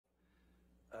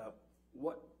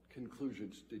what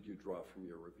conclusions did you draw from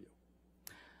your review?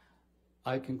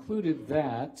 I concluded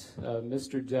that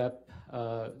Mr.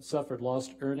 Depp suffered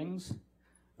lost earnings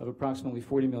of approximately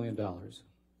 $40 million.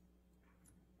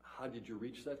 How did you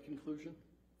reach that conclusion?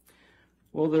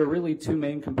 Well, there are really two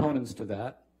main components to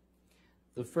that.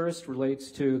 The first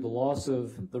relates to the loss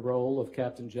of the role of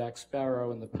Captain Jack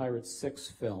Sparrow in the Pirates 6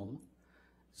 film.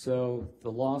 So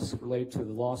the loss related to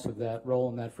the loss of that role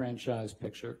in that franchise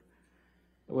picture.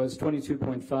 It was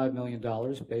 $22.5 million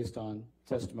based on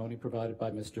testimony provided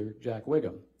by Mr. Jack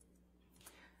Wiggum.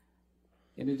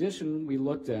 In addition, we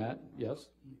looked at, yes?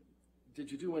 Did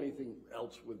you do anything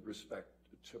else with respect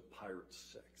to Pirates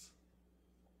 6?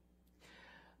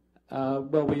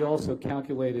 Well, we also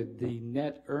calculated the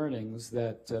net earnings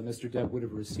that Mr. Depp would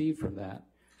have received from that.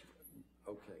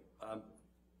 Okay.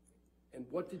 And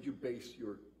what did you base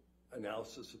your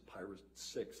analysis of Pirates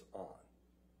 6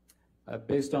 on?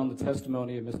 Based on the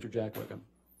testimony of Mr. Jack Wiggum.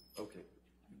 Okay.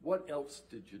 What else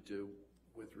did you do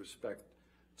with respect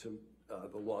to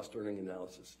the lost earning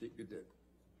analysis that you did?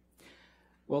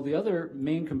 Well, the other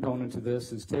main component to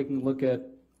this is taking a look at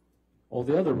all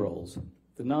the other roles,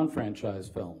 the non-franchise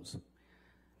films.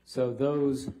 So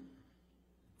those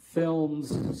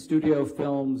films, studio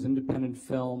films, independent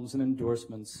films, and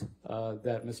endorsements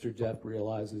that Mr. Depp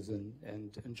realizes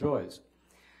and enjoys.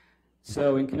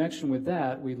 So in connection with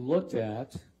that, we looked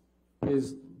at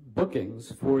his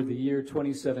bookings for the year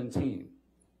 2017.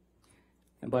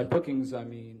 And by bookings, I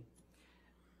mean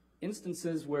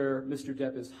instances where Mr.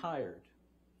 Depp is hired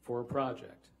for a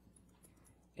project.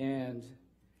 And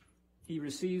he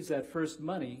receives that first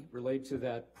money related to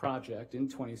that project in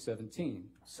 2017.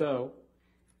 So,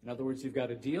 in other words, you've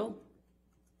got a deal,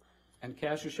 and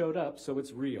cash has showed up, so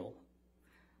it's real.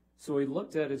 So we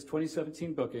looked at his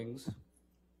 2017 bookings,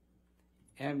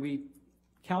 and we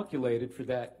calculated for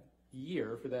that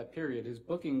year, for that period, his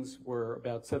bookings were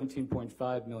about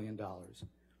 $17.5 million.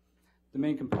 The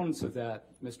main components of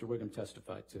that, Mr. Wiggum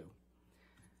testified to.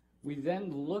 We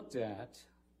then looked at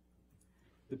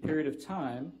the period of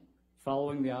time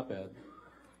following the op-ed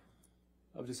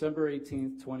of December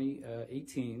 18th,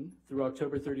 2018 through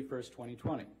October 31st,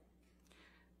 2020.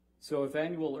 So if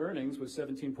annual earnings was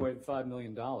 $17.5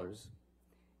 million,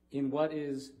 in what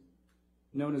is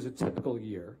known as a typical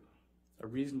year, a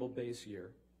reasonable base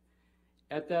year,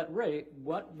 at that rate,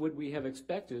 what would we have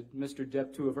expected Mr.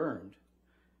 Depp to have earned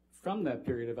from that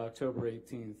period of October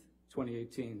 18th,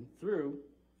 2018 through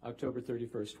October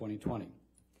 31st, 2020?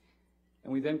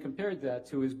 And we then compared that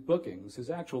to his bookings, his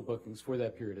actual bookings for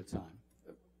that period of time.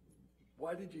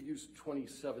 Why did you use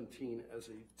 2017 as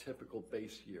a typical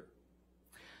base year?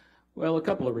 Well, a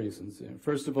couple of reasons.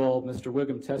 First of all, Mr.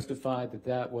 Wiggum testified that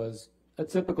that was a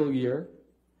typical year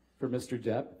for Mr.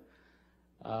 Depp.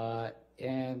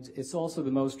 And it's also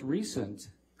the most recent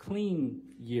clean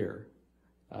year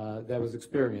that was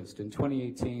experienced. In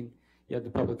 2018, you had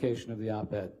the publication of the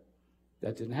op-ed.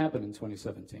 That didn't happen in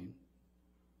 2017.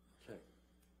 Okay.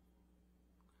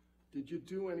 Did you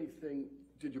do anything,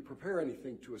 did you prepare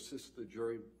anything to assist the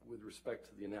jury with respect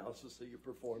to the analysis that you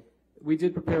performed? We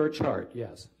did prepare a chart,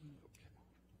 yes. Okay.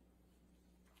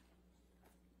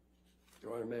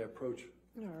 Your Honor, may I approach?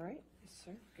 All right. Yes,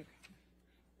 sir. Good.